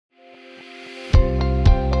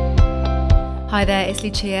Hi there, it's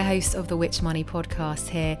Lucia, host of the Which Money podcast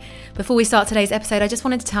here. Before we start today's episode, I just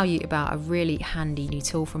wanted to tell you about a really handy new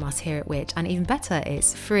tool from us here at Which, and even better,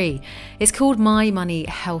 it's free. It's called My Money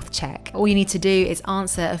Health Check. All you need to do is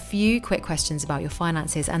answer a few quick questions about your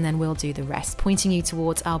finances, and then we'll do the rest, pointing you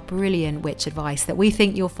towards our brilliant Which advice that we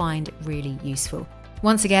think you'll find really useful.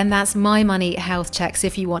 Once again, that's My Money Health Checks.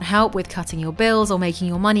 If you want help with cutting your bills or making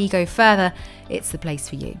your money go further, it's the place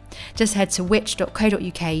for you. Just head to which.co.uk/My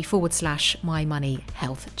Money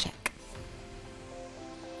Health Check.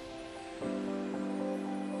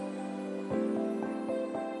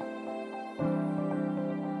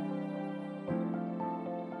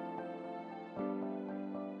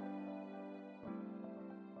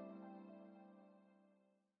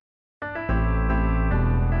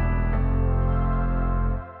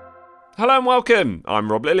 Hello and welcome,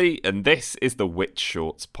 I'm Rob Lilly and this is the Which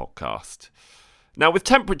Shorts podcast. Now with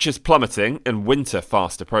temperatures plummeting and winter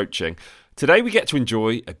fast approaching, today we get to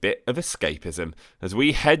enjoy a bit of escapism as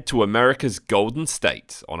we head to America's Golden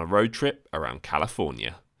State on a road trip around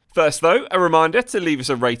California. First though, a reminder to leave us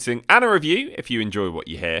a rating and a review if you enjoy what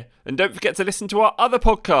you hear, and don't forget to listen to our other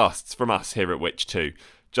podcasts from us here at Which too.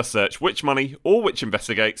 Just search Which Money or Which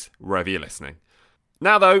Investigates wherever you're listening.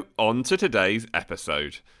 Now though, on to today's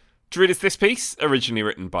episode. To read us this piece, originally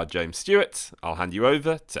written by James Stewart, I'll hand you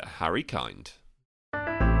over to Harry Kind.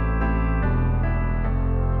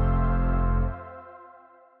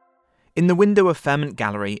 In the window of Fairmont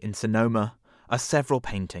Gallery in Sonoma are several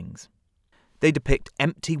paintings. They depict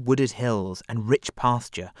empty wooded hills and rich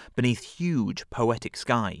pasture beneath huge poetic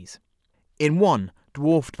skies. In one,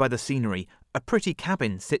 dwarfed by the scenery, a pretty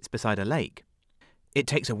cabin sits beside a lake. It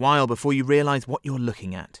takes a while before you realise what you're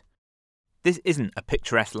looking at. This isn't a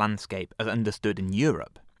picturesque landscape as understood in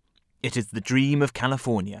Europe. It is the dream of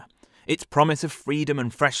California, its promise of freedom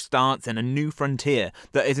and fresh starts in a new frontier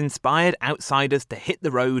that has inspired outsiders to hit the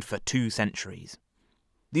road for 2 centuries.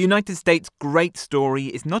 The United States' great story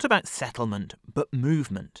is not about settlement, but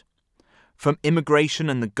movement. From immigration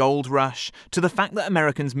and the gold rush to the fact that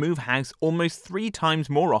Americans move house almost 3 times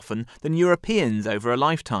more often than Europeans over a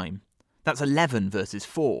lifetime. That's 11 versus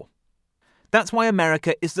 4. That's why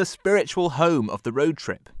America is the spiritual home of the road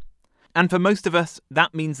trip. And for most of us,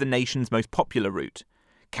 that means the nation's most popular route,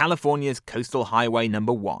 California's Coastal Highway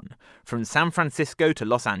number 1, from San Francisco to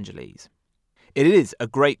Los Angeles. It is a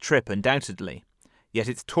great trip, undoubtedly, yet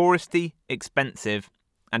it's touristy, expensive,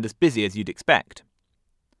 and as busy as you'd expect.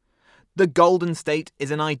 The Golden State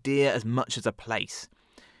is an idea as much as a place.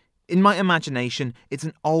 In my imagination, it's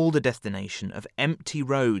an older destination of empty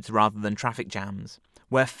roads rather than traffic jams,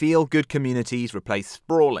 where feel-good communities replace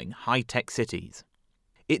sprawling high-tech cities.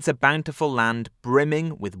 It's a bountiful land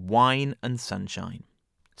brimming with wine and sunshine.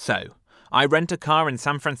 So, I rent a car in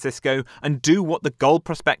San Francisco and do what the gold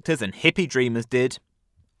prospectors and hippie dreamers did.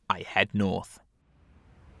 I head north.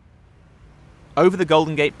 Over the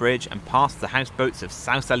Golden Gate Bridge and past the houseboats of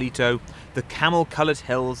Sausalito, the camel-coloured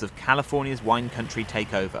hills of California's wine country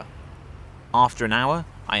take over. After an hour,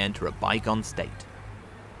 I enter a bygone state.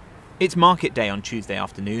 It's market day on Tuesday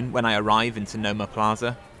afternoon when I arrive in Sonoma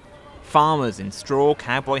Plaza. Farmers in straw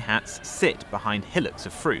cowboy hats sit behind hillocks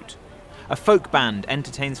of fruit. A folk band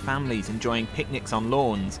entertains families enjoying picnics on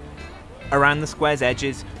lawns. Around the square's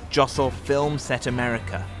edges jostle film-set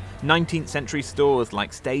America, 19th century stores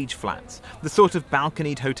like stage flats, the sort of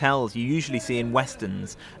balconied hotels you usually see in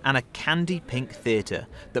westerns, and a candy-pink theatre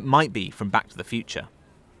that might be from Back to the Future.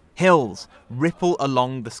 Hills ripple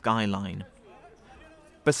along the skyline.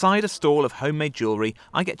 Beside a stall of homemade jewellery,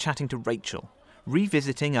 I get chatting to Rachel,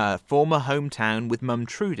 revisiting her former hometown with Mum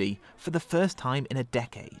Trudy for the first time in a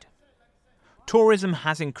decade. Tourism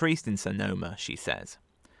has increased in Sonoma, she says.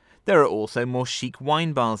 There are also more chic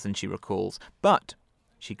wine bars than she recalls, but,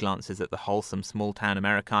 she glances at the wholesome small-town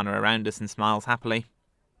Americana around us and smiles happily,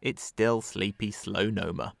 it's still sleepy, slow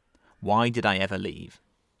Noma. Why did I ever leave?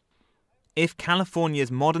 If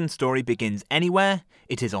California's modern story begins anywhere,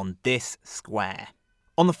 it is on this square.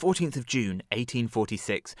 On the 14th of June,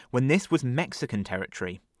 1846, when this was Mexican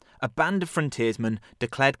territory, a band of frontiersmen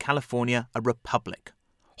declared California a republic,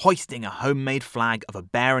 hoisting a homemade flag of a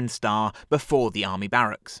bear and star before the army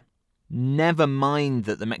barracks. Never mind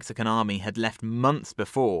that the Mexican army had left months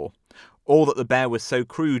before, or that the bear was so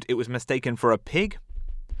crude it was mistaken for a pig.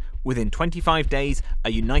 Within 25 days,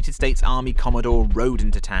 a United States Army Commodore rode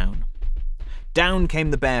into town. Down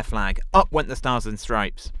came the bear flag, up went the stars and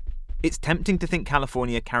stripes. It's tempting to think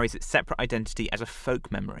California carries its separate identity as a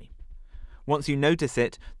folk memory. Once you notice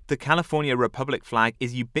it, the California Republic flag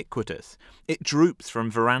is ubiquitous. It droops from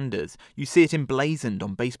verandas. You see it emblazoned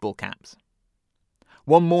on baseball caps.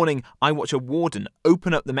 One morning, I watch a warden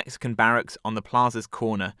open up the Mexican barracks on the plaza's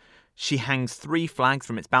corner. She hangs 3 flags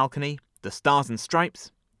from its balcony, the Stars and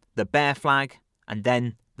Stripes, the Bear flag, and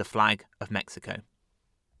then the flag of Mexico.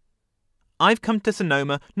 I've come to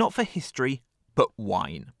Sonoma not for history, but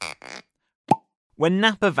wine. When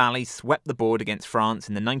Napa Valley swept the board against France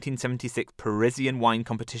in the 1976 Parisian wine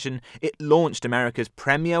competition, it launched America's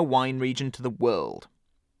premier wine region to the world.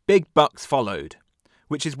 Big bucks followed,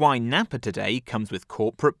 which is why Napa today comes with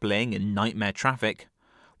corporate bling and nightmare traffic,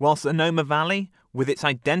 while Sonoma Valley, with its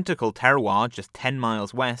identical terroir just 10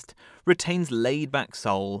 miles west, retains laid-back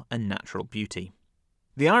soul and natural beauty.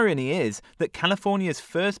 The irony is that California's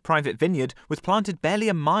first private vineyard was planted barely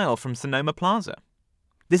a mile from Sonoma Plaza.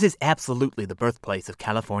 "This is absolutely the birthplace of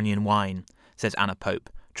Californian wine," says Anna Pope,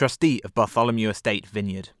 trustee of Bartholomew Estate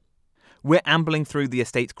Vineyard. "We're ambling through the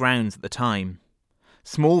estate's grounds at the time.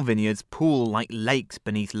 Small vineyards pool like lakes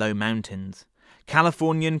beneath low mountains.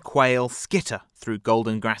 Californian quail skitter through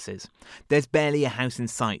golden grasses. There's barely a house in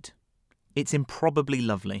sight. It's improbably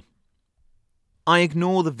lovely." I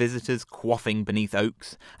ignore the visitors quaffing beneath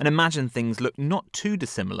oaks and imagine things look not too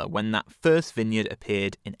dissimilar when that first vineyard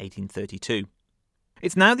appeared in 1832.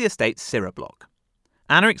 It's now the estate's Syrah block.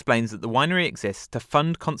 Anna explains that the winery exists to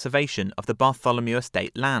fund conservation of the Bartholomew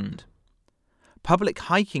Estate land. Public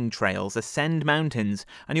hiking trails ascend mountains,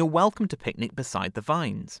 and you're welcome to picnic beside the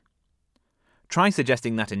vines. Try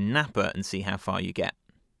suggesting that in Napa and see how far you get.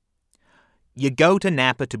 "You go to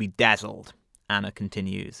Napa to be dazzled," Anna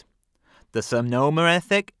continues. "The Sonoma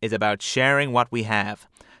ethic is about sharing what we have.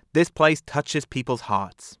 This place touches people's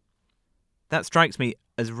hearts." That strikes me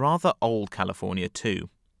as rather old California too.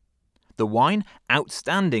 The wine,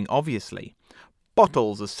 outstanding obviously.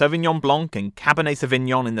 Bottles of Sauvignon Blanc and Cabernet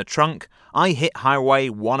Sauvignon in the trunk, I hit Highway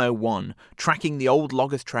 101, tracking the old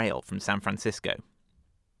Loggers Trail from San Francisco.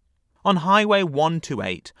 On Highway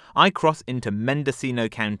 128, I cross into Mendocino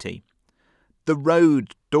County. The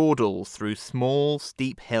road dawdles through small,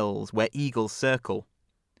 steep hills where eagles circle.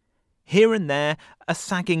 Here and there, a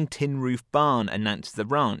sagging tin roof barn announces the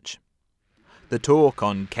ranch. The talk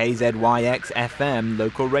on KZYX-FM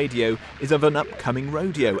local radio is of an upcoming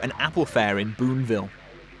rodeo and apple fair in Boonville.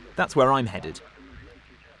 That's where I'm headed.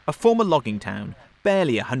 A former logging town,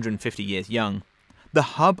 barely 150 years young, the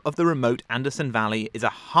hub of the remote Anderson Valley is a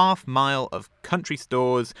half-mile of country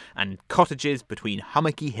stores and cottages between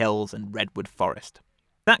hummocky hills and redwood forest.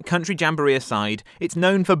 That country jamboree aside, it's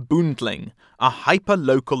known for boontling, a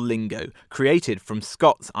hyper-local lingo created from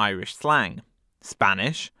Scots-Irish slang,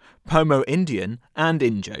 Spanish, Pomo-Indian, and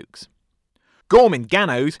in-jokes. "Gorman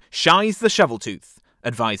Gano's shies the shovel-tooth,"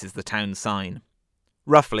 advises the town's sign.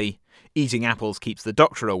 Roughly, eating apples keeps the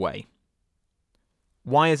doctor away.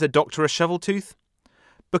 Why is a doctor a shovel-tooth?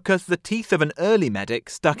 Because the teeth of an early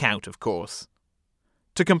medic stuck out, of course.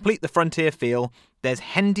 To complete the frontier feel, there's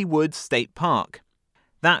Hendy Woods State Park.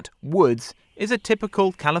 That woods is a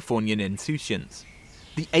typical Californian insouciance.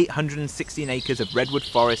 The 816 acres of redwood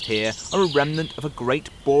forest here are a remnant of a great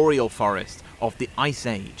boreal forest of the Ice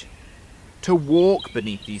Age. To walk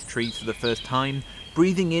beneath these trees for the first time,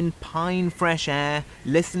 breathing in pine fresh air,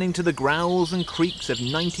 listening to the growls and creaks of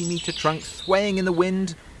 90-metre trunks swaying in the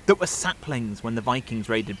wind that were saplings when the Vikings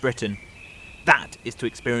raided Britain, that is to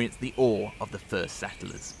experience the awe of the first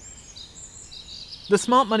settlers. The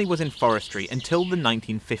smart money was in forestry until the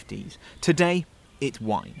 1950s. Today, it's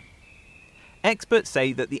wine. Experts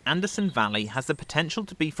say that the Anderson Valley has the potential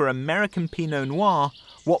to be for American Pinot Noir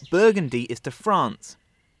what Burgundy is to France.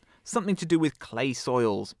 Something to do with clay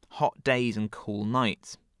soils, hot days and cool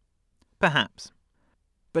nights. Perhaps.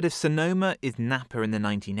 But if Sonoma is Napa in the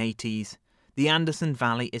 1980s, the Anderson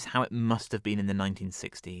Valley is how it must have been in the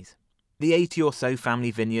 1960s. The 80 or so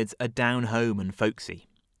family vineyards are down home and folksy.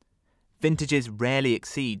 Vintages rarely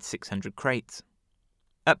exceed 600 crates.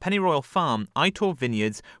 At Pennyroyal Farm, I tour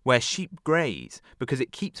vineyards where sheep graze because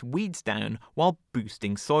it keeps weeds down while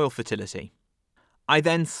boosting soil fertility. I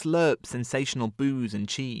then slurp sensational booze and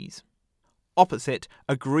cheese. Opposite,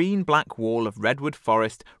 a green-black wall of redwood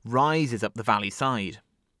forest rises up the valley side.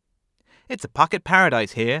 "It's a pocket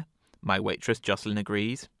paradise here," my waitress Jocelyn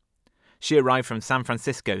agrees. She arrived from San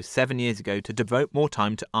Francisco 7 years ago to devote more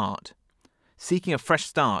time to art. Seeking a fresh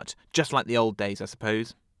start, just like the old days, I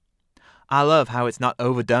suppose. I love how it's not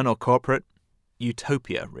overdone or corporate.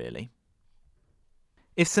 Utopia, really.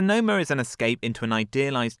 If Sonoma is an escape into an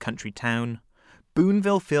idealized country town,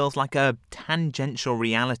 Boonville feels like a tangential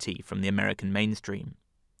reality from the American mainstream.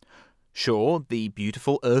 Sure, the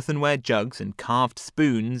beautiful earthenware jugs and carved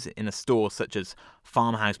spoons in a store such as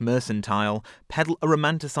Farmhouse Mercantile peddle a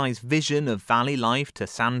romanticized vision of valley life to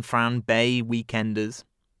San Fran Bay weekenders.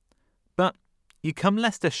 But You come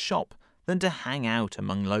less to shop than to hang out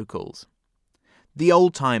among locals. The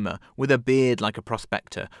old-timer with a beard like a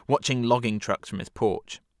prospector, watching logging trucks from his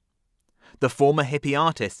porch. The former hippie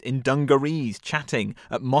artists in dungarees chatting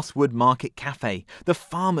at Mosswood Market Cafe. The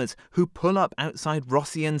farmers who pull up outside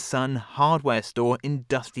Rossi & Son hardware store in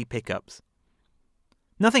dusty pickups.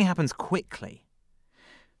 Nothing happens quickly.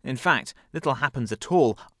 In fact, little happens at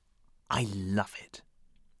all. I love it.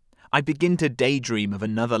 I begin to daydream of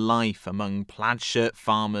another life among plaid shirt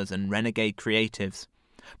farmers and renegade creatives,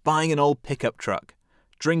 buying an old pickup truck,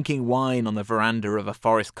 drinking wine on the veranda of a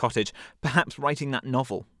forest cottage, perhaps writing that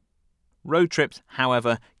novel. Road trips,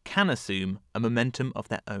 however, can assume a momentum of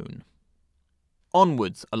their own.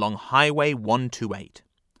 Onwards along Highway 128.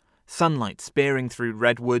 Sunlight spearing through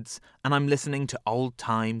redwoods, and I'm listening to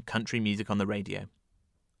old-time country music on the radio.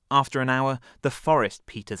 After an hour, the forest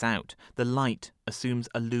peters out, the light assumes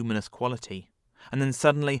a luminous quality, and then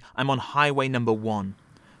suddenly I'm on Highway number 1,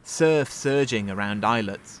 surf surging around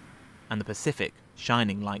islets, and the Pacific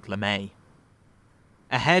shining like LeMay.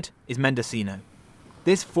 Ahead is Mendocino.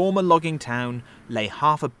 This former logging town lay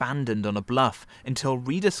half abandoned on a bluff until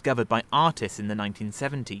rediscovered by artists in the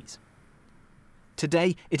 1970s.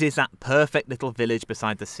 Today it is that perfect little village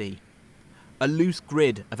beside the sea. A loose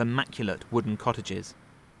grid of immaculate wooden cottages.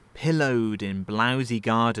 Pillowed in blousy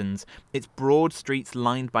gardens, its broad streets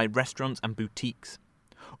lined by restaurants and boutiques.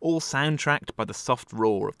 All soundtracked by the soft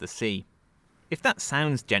roar of the sea. If that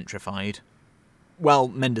sounds gentrified, well,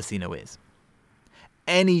 Mendocino is.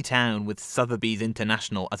 Any town with Sotheby's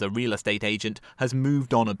International as a real estate agent has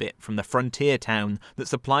moved on a bit from the frontier town that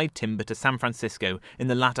supplied timber to San Francisco in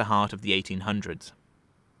the latter part of the 1800s.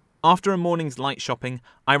 After a morning's light shopping,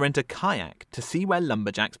 I rent a kayak to see where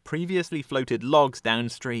lumberjacks previously floated logs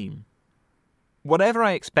downstream. Whatever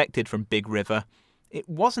I expected from Big River, it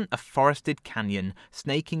wasn't a forested canyon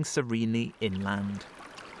snaking serenely inland.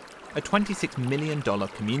 A $26 million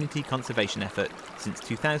community conservation effort since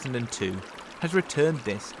 2002 has returned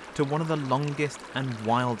this to one of the longest and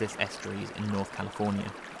wildest estuaries in North California.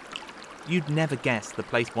 You'd never guess the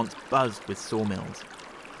place once buzzed with sawmills.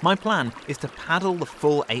 My plan is to paddle the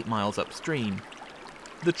full 8 miles upstream.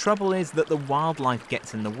 The trouble is that the wildlife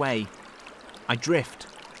gets in the way. I drift,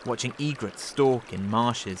 watching egrets stalk in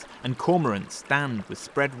marshes and cormorants stand with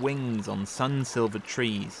spread wings on sun-silvered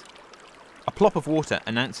trees. A plop of water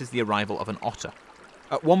announces the arrival of an otter.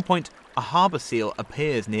 At one point, a harbour seal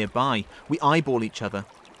appears nearby. We eyeball each other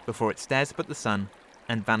before it stares up at the sun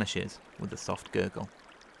and vanishes with a soft gurgle.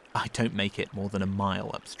 I don't make it more than a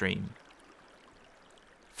mile upstream.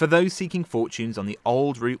 For those seeking fortunes on the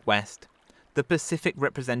old route west, the Pacific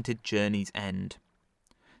represented journey's end.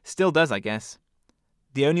 Still does, I guess.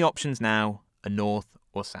 The only options now are north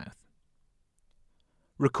or south.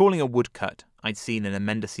 Recalling a woodcut I'd seen in a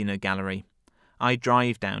Mendocino gallery, I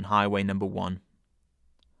drive down Highway number 1.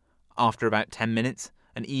 After about 10 minutes,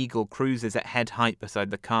 an eagle cruises at head height beside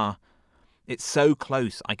the car. It's so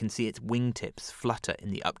close I can see its wingtips flutter in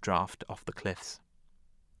the updraft off the cliffs.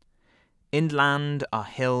 Inland are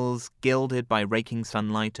hills gilded by raking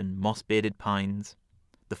sunlight and moss-bearded pines.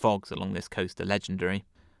 The fogs along this coast are legendary.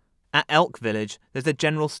 At Elk Village, there's a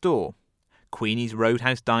general store, Queenie's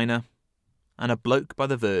Roadhouse Diner, and a bloke by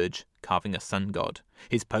the verge carving a sun god,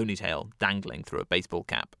 his ponytail dangling through a baseball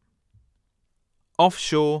cap.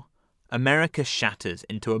 Offshore, America shatters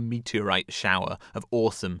into a meteorite shower of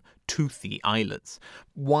awesome, toothy islets.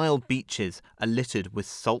 Wild beaches are littered with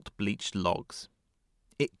salt-bleached logs.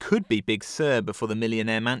 It could be Big Sur before the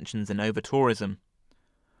millionaire mansions and over-tourism.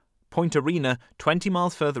 Point Arena, 20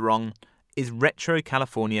 miles further on, is retro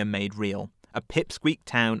California made real, a pipsqueak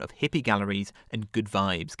town of hippie galleries and good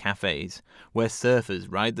vibes cafes, where surfers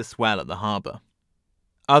ride the swell at the harbour.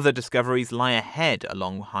 Other discoveries lie ahead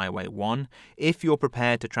along Highway 1 if you're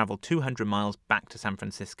prepared to travel 200 miles back to San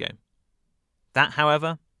Francisco. That,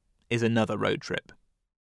 however, is another road trip.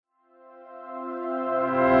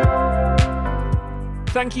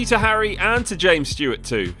 Thank you to Harry and to James Stewart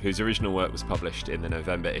too, whose original work was published in the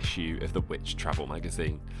November issue of the Which Travel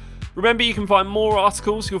magazine. Remember, you can find more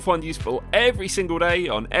articles you'll find useful every single day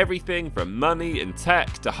on everything from money and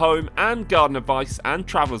tech to home and garden advice and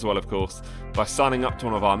travel as well, of course, by signing up to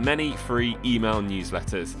one of our many free email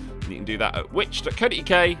newsletters. And you can do that at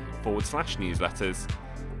which.co.uk/newsletters.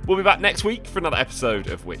 We'll be back next week for another episode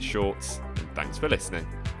of Which Shorts, and thanks for listening.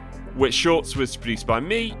 Which Shorts was produced by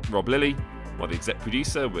me, Rob Lilly, while the exec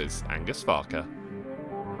producer was Angus Farker.